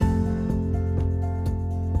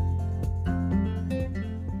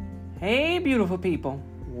Hey, beautiful people.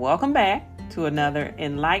 Welcome back to another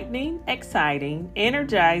enlightening, exciting,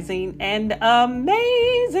 energizing, and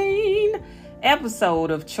amazing episode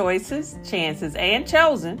of Choices, Chances, and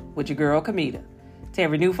Chosen with your girl, Kamita. To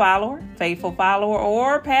every new follower, faithful follower,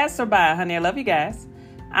 or passerby, honey, I love you guys.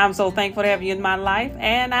 I'm so thankful to have you in my life,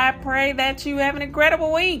 and I pray that you have an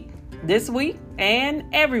incredible week this week and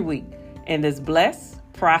every week in this blessed,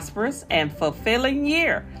 prosperous, and fulfilling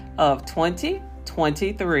year of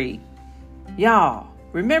 2023. Y'all,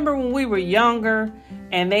 remember when we were younger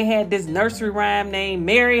and they had this nursery rhyme named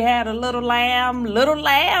Mary Had a Little Lamb, Little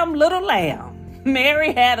Lamb, Little Lamb.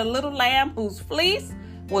 Mary had a little lamb whose fleece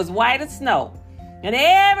was white as snow. And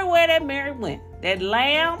everywhere that Mary went, that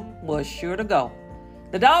lamb was sure to go.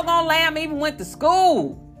 The doggone lamb even went to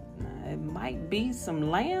school. It might be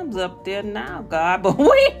some lambs up there now, God, but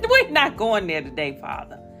we're not going there today,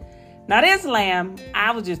 Father. Now, this lamb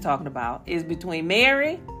I was just talking about is between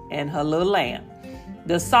Mary and her little lamb.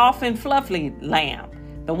 The soft and fluffy lamb.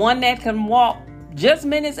 The one that can walk just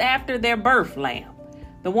minutes after their birth lamb.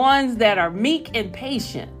 The ones that are meek and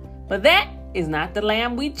patient. But that is not the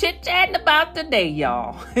lamb we chit-chatting about today,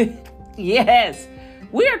 y'all. Yes,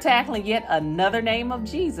 we are tackling yet another name of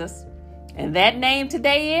Jesus. And that name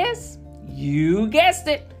today is, you guessed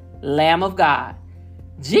it, Lamb of God.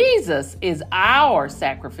 Jesus is our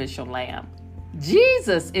sacrificial lamb.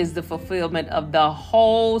 Jesus is the fulfillment of the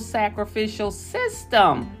whole sacrificial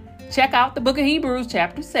system. Check out the book of Hebrews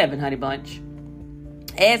chapter 7, honey bunch.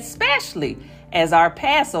 Especially as our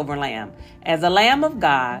Passover lamb. As a lamb of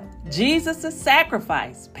God, Jesus'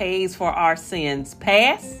 sacrifice pays for our sins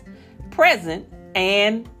past, present,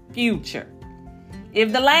 and future.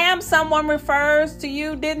 If the lamb someone refers to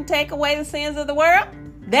you didn't take away the sins of the world,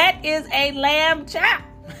 that is a lamb chop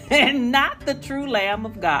and not the true Lamb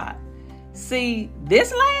of God. See,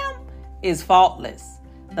 this lamb is faultless.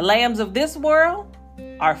 The lambs of this world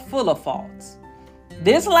are full of faults.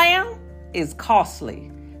 This lamb is costly.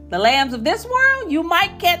 The lambs of this world, you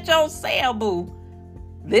might catch on sale, boo.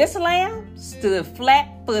 This lamb stood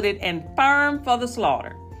flat-footed and firm for the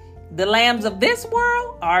slaughter. The lambs of this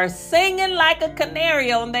world are singing like a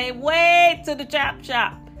canary on their way to the chop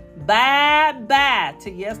shop. Bye-bye to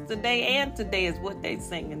yesterday and today is what they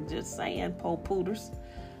singing. Just saying, po pooters.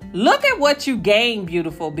 Look at what you gain,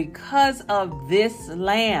 beautiful, because of this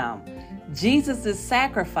lamb. Jesus'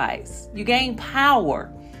 sacrifice. You gain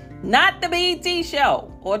power. Not the BET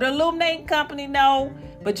show or the Illuminate Company, no.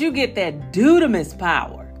 But you get that dunamis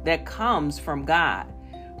power that comes from God.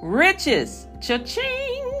 Riches.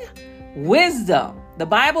 Cha-ching. Wisdom. The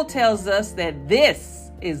Bible tells us that this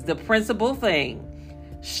is the principal thing.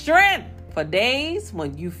 Strength for days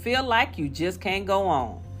when you feel like you just can't go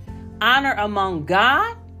on. Honor among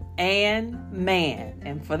God and man.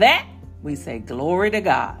 And for that, we say glory to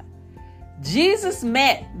God. Jesus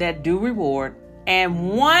met that due reward,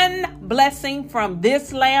 and one blessing from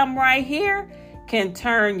this lamb right here can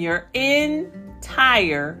turn your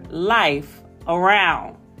entire life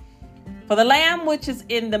around. For the lamb which is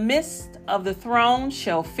in the midst of the throne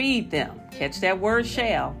shall feed them. Catch that word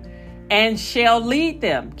shall. And shall lead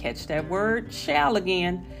them. Catch that word shall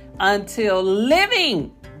again. Until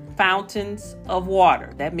living fountains of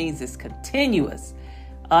water. That means it's continuous.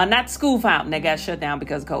 Not school fountain that got shut down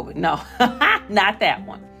because of COVID. No, not that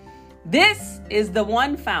one. This is the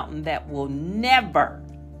one fountain that will never,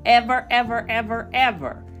 ever, ever, ever,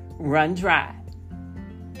 ever run dry.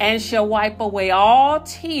 And shall wipe away all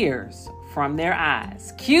tears from their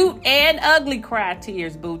eyes. Cute and ugly cry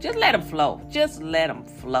tears, boo. Just let them flow. Just let them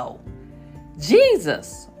flow.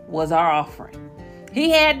 Jesus was our offering.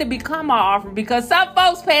 He had to become our offering because some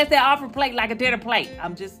folks pass their offering plate like a dinner plate.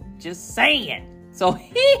 I'm just saying. So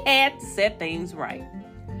he had to set things right.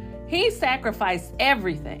 He sacrificed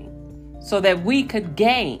everything so that we could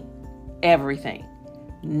gain everything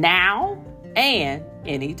now and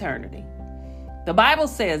in eternity. The Bible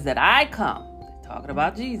says that I come, talking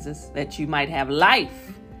about Jesus, that you might have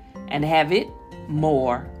life and have it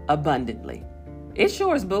more abundantly. It's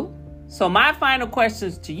yours, boo. So my final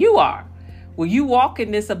questions to you are, will you walk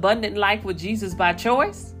in this abundant life with Jesus by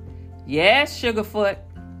choice? Yes, Sugarfoot.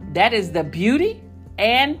 That is the beauty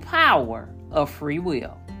and power of free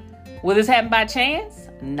will. Will this happen by chance?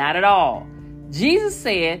 Not at all. Jesus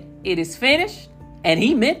said, it is finished, and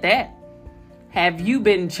he meant that. Have you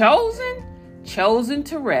been chosen? Chosen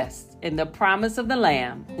to rest in the promise of the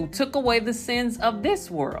Lamb who took away the sins of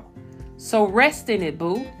this world. So rest in it,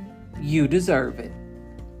 boo. You deserve it.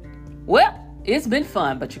 Well, it's been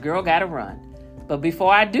fun, but your girl gotta run. But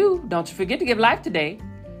before I do, don't you forget to give life today,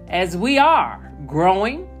 as we are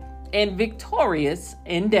growing in victorious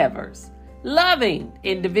endeavors. loving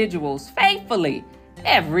individuals faithfully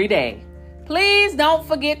every day. Please don't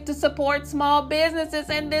forget to support small businesses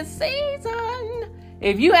in this season.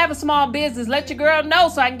 If you have a small business, let your girl know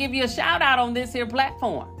so I can give you a shout out on this here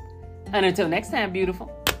platform. And until next time,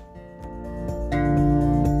 beautiful.